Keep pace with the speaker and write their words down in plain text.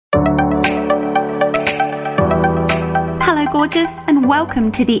gorgeous, and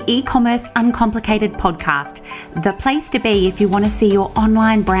welcome to the E-Commerce Uncomplicated podcast, the place to be if you want to see your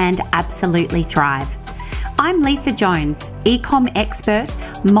online brand absolutely thrive. I'm Lisa Jones, e-com expert,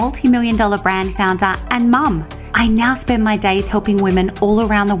 multi-million-dollar brand founder, and mum. I now spend my days helping women all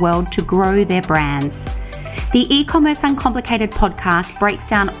around the world to grow their brands. The E-Commerce Uncomplicated podcast breaks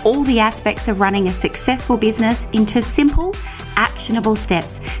down all the aspects of running a successful business into simple, actionable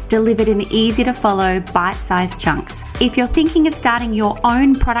steps delivered in easy-to-follow, bite-sized chunks. If you're thinking of starting your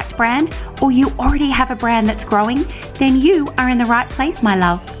own product brand, or you already have a brand that's growing, then you are in the right place, my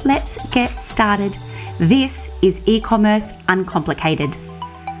love. Let's get started. This is E-Commerce Uncomplicated.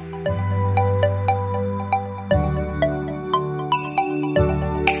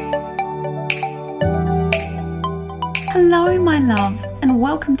 Hello, my love, and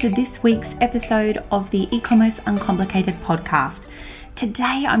welcome to this week's episode of the E-Commerce Uncomplicated podcast.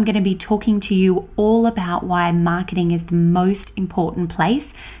 Today, I'm going to be talking to you all about why marketing is the most important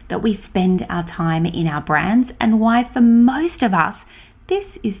place that we spend our time in our brands, and why for most of us,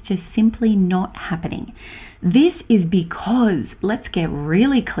 this is just simply not happening. This is because, let's get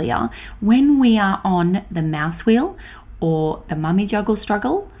really clear, when we are on the mouse wheel or the mummy juggle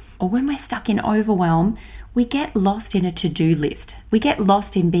struggle, or when we're stuck in overwhelm, we get lost in a to-do list. We get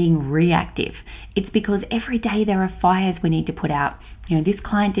lost in being reactive. It's because every day there are fires we need to put out. This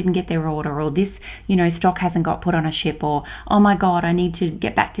client didn't get their order, or this, stock hasn't got put on a ship, or, oh my God, I need to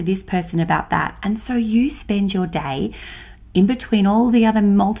get back to this person about that. And so you spend your day in between all the other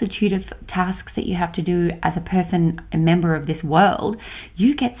multitude of tasks that you have to do as a person, a member of this world,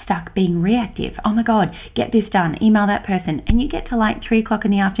 you get stuck being reactive. Oh my God, get this done, email that person. And you get to like 3 o'clock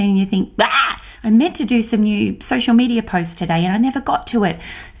in the afternoon and you think, I meant to do some new social media posts today and I never got to it.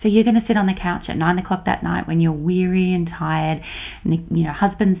 So you're going to sit on the couch at 9 o'clock that night when you're weary and tired, and the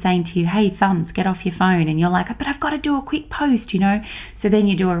husband's saying to you, hey, thumbs, get off your phone. And you're like, but I've got to do a quick post, So then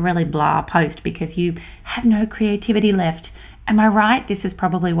you do a really blah post because you have no creativity left. Am I right? This is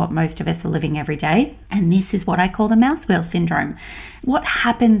probably what most of us are living every day. And this is what I call the mouse wheel syndrome. What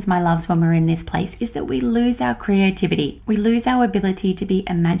happens, my loves, when we're in this place is that we lose our creativity. We lose our ability to be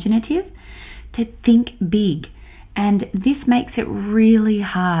imaginative, to think big. And this makes it really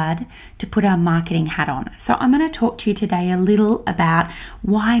hard to put our marketing hat on. So I'm going to talk to you today a little about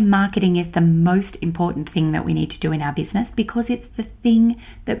why marketing is the most important thing that we need to do in our business, because it's the thing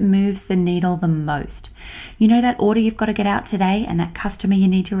that moves the needle the most. That order you've got to get out today and that customer you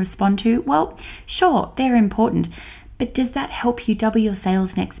need to respond to? Well, sure, they're important. But does that help you double your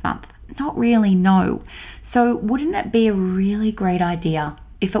sales next month? Not really, no. So wouldn't it be a really great idea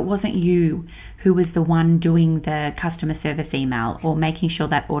if it wasn't you who was the one doing the customer service email or making sure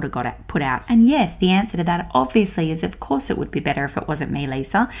that order got put out? And yes, the answer to that obviously is, of course, it would be better if it wasn't me,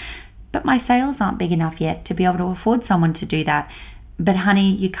 Lisa. But my sales aren't big enough yet to be able to afford someone to do that. But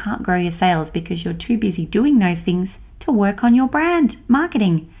honey, you can't grow your sales because you're too busy doing those things to work on your brand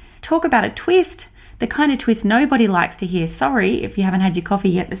marketing. Talk about a twist. The kind of twist nobody likes to hear. Sorry if you haven't had your coffee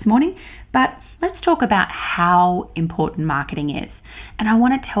yet this morning, but let's talk about how important marketing is. And I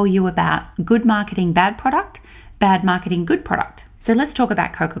want to tell you about good marketing, bad product, bad marketing, good product. So let's talk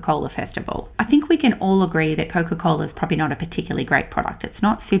about Coca-Cola first of all. I think we can all agree that Coca-Cola is probably not a particularly great product. It's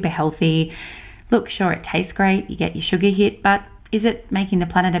not super healthy. Look, sure, it tastes great. You get your sugar hit, but is it making the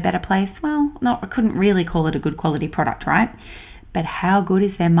planet a better place? Well, no, I couldn't really call it a good quality product, right? But how good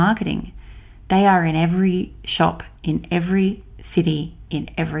is their marketing? They are in every shop, in every city, in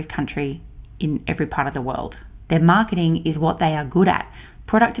every country, in every part of the world. Their marketing is what they are good at.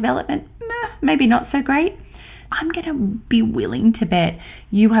 Product development, maybe not so great. I'm going to be willing to bet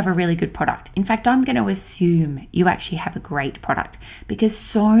you have a really good product. In fact, I'm going to assume you actually have a great product, because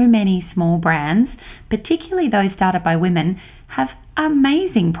so many small brands, particularly those started by women, have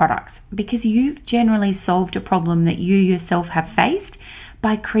amazing products because you've generally solved a problem that you yourself have faced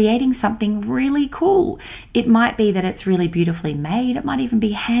by creating something really cool. It might be that it's really beautifully made. It might even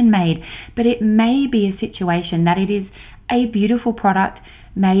be handmade, but it may be a situation that it is a beautiful product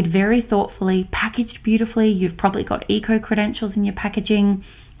made very thoughtfully, packaged beautifully. You've probably got eco credentials in your packaging.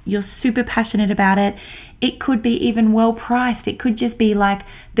 You're super passionate about it. It could be even well priced. It could just be like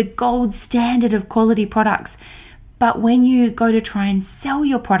the gold standard of quality products. But when you go to try and sell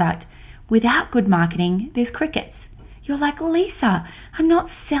your product without good marketing, there's crickets. You're like, Lisa, I'm not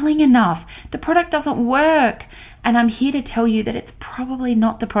selling enough. The product doesn't work. And I'm here to tell you that it's probably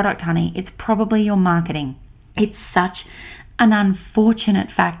not the product, honey. It's probably your marketing. It's such an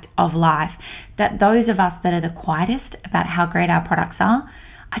unfortunate fact of life that those of us that are the quietest about how great our products are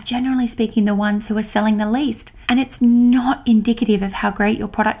generally speaking the ones who are selling the least. And it's not indicative of how great your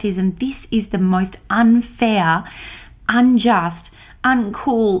product is. And this is the most unfair, unjust,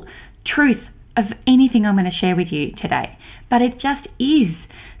 uncool truth of anything I'm going to share with you today, but it just is.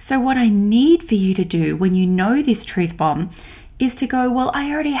 So what I need for you to do when you know this truth bomb is to go, well,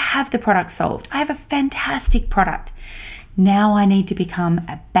 I already have the product solved. I have a fantastic product. Now I need to become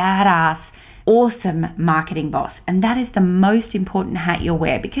a badass, awesome marketing boss. And that is the most important hat you'll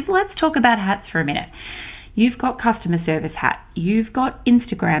wear, because let's talk about hats for a minute. You've got customer service hat, you've got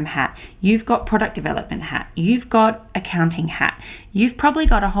Instagram hat, you've got product development hat, you've got accounting hat. You've probably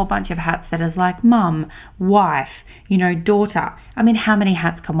got a whole bunch of hats that is like mum, wife, daughter. I mean, how many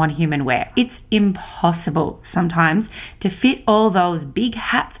hats can one human wear? It's impossible sometimes to fit all those big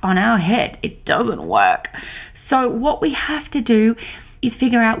hats on our head. It doesn't work. So what we have to do is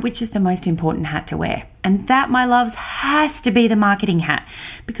figure out which is the most important hat to wear. And that, my loves, has to be the marketing hat.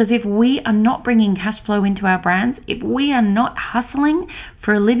 Because if we are not bringing cash flow into our brands, if we are not hustling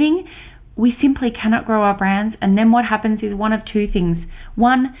for a living, we simply cannot grow our brands. And then what happens is one of two things.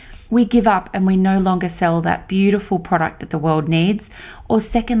 One, we give up and we no longer sell that beautiful product that the world needs. Or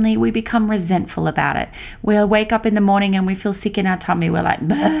secondly, we become resentful about it. We'll wake up in the morning and we feel sick in our tummy. We're like,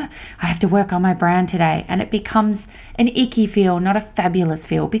 I have to work on my brand today. And it becomes an icky feel, not a fabulous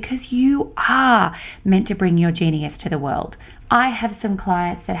feel, because you are meant to bring your genius to the world. I have some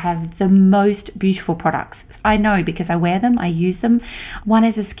clients that have the most beautiful products. I know because I wear them, I use them. One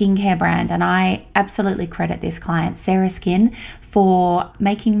is a skincare brand, and I absolutely credit this client, Sarah Skin, for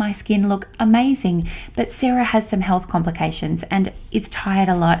making my skin look amazing. But Sarah has some health complications and is tired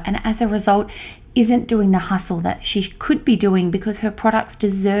a lot, and as a result, isn't doing the hustle that she could be doing because her products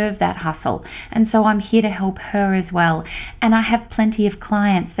deserve that hustle. And so I'm here to help her as well. And I have plenty of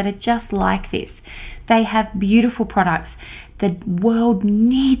clients that are just like this. They have beautiful products. The world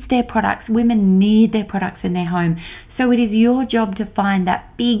needs their products. Women need their products in their home. So it is your job to find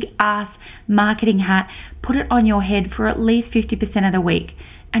that big ass marketing hat, put it on your head for at least 50% of the week,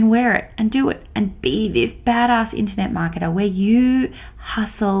 and wear it and do it and be this badass internet marketer where you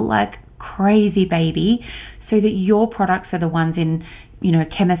hustle like crazy, baby, so that your products are the ones in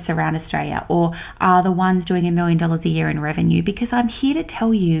chemists around Australia, or are the ones doing $1 million a year in revenue. Because I'm here to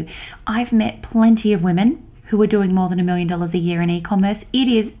tell you, I've met plenty of women who are doing more than $1 million a year in e-commerce. It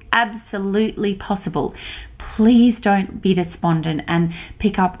is absolutely possible. Please don't be despondent and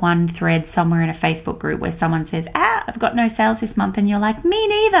pick up one thread somewhere in a Facebook group where someone says, I've got no sales this month. And you're like, me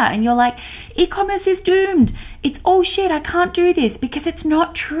neither. And you're like, e-commerce is doomed. It's all shit. I can't do this, because it's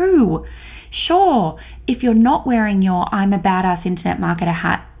not true. Sure, if you're not wearing your I'm a badass internet marketer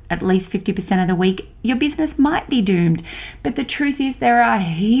hat at least 50% of the week, your business might be doomed. But the truth is, there are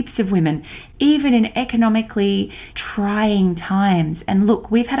heaps of women, even in economically trying times. And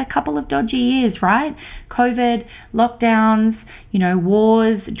look, we've had a couple of dodgy years, right? COVID, lockdowns,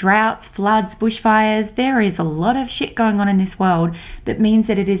 wars, droughts, floods, bushfires. There is a lot of shit going on in this world that means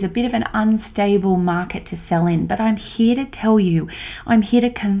that it is a bit of an unstable market to sell in. But I'm here to tell you, I'm here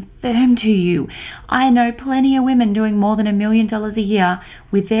to confirm to you, I know plenty of women doing more than $1 million a year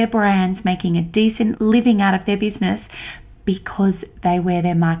with their brands, making a decent living out of their business because they wear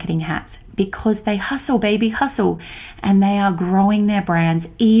their marketing hats, because they hustle, baby, hustle, and they are growing their brands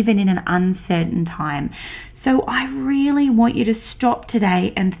even in an uncertain time. So I really want you to stop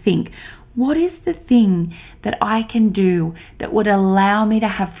today and think, what is the thing that I can do that would allow me to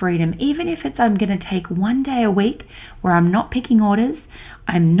have freedom, even if it's I'm going to take one day a week where I'm not picking orders,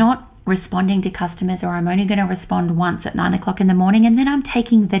 I'm not responding to customers, or I'm only going to respond once at 9 o'clock in the morning, and then I'm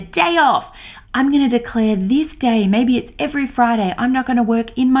taking the day off. I'm going to declare this day, maybe it's every Friday, I'm not going to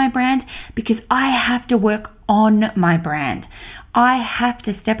work in my brand because I have to work on my brand. I have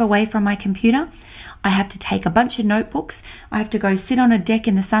to step away from my computer. I have to take a bunch of notebooks. I have to go sit on a deck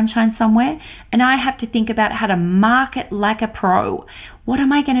in the sunshine somewhere, and I have to think about how to market like a pro. What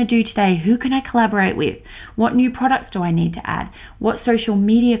am I going to do today? Who can I collaborate with? What new products do I need to add? What social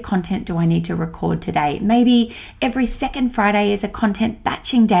media content do I need to record today? Maybe every second Friday is a content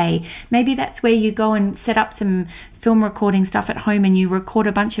batching day. Maybe that's where you go and set up some film recording stuff at home and you record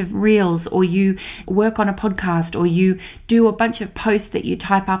a bunch of reels, or you work on a podcast, or you do a bunch of posts that you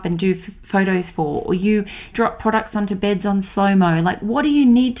type up and do photos for, or you drop products onto beds on slow-mo. Like, what do you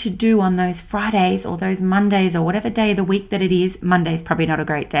need to do on those Fridays or those Mondays or whatever day of the week that it is? Monday's probably not a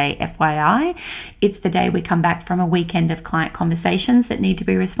great day, FYI. It's the day we come back from a weekend of client conversations that need to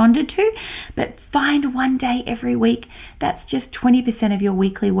be responded to. But find one day every week that's just 20% of your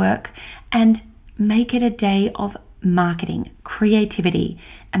weekly work, and make it a day of marketing, creativity,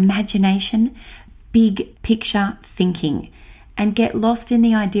 imagination, big picture thinking, and get lost in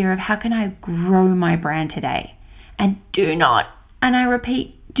the idea of how can I grow my brand today. And do not, and I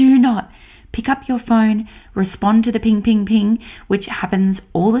repeat, do not Pick up your phone, respond to the ping, ping, ping, which happens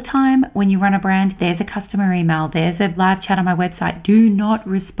all the time when you run a brand. There's a customer email, there's a live chat on my website. Do not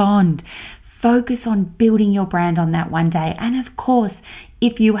respond. Focus on building your brand on that one day. And of course,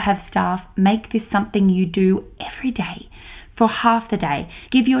 if you have staff, make this something you do every day for half the day.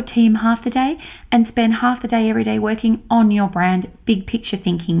 Give your team half the day and spend half the day every day working on your brand, big picture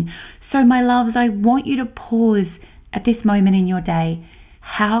thinking. So my loves, I want you to pause at this moment in your day.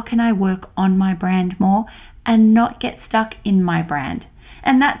 How can I work on my brand more and not get stuck in my brand?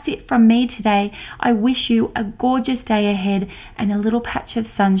 And that's it from me today. I wish you a gorgeous day ahead and a little patch of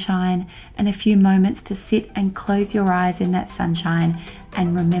sunshine and a few moments to sit and close your eyes in that sunshine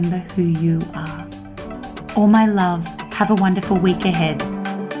and remember who you are. All my love, have a wonderful week ahead.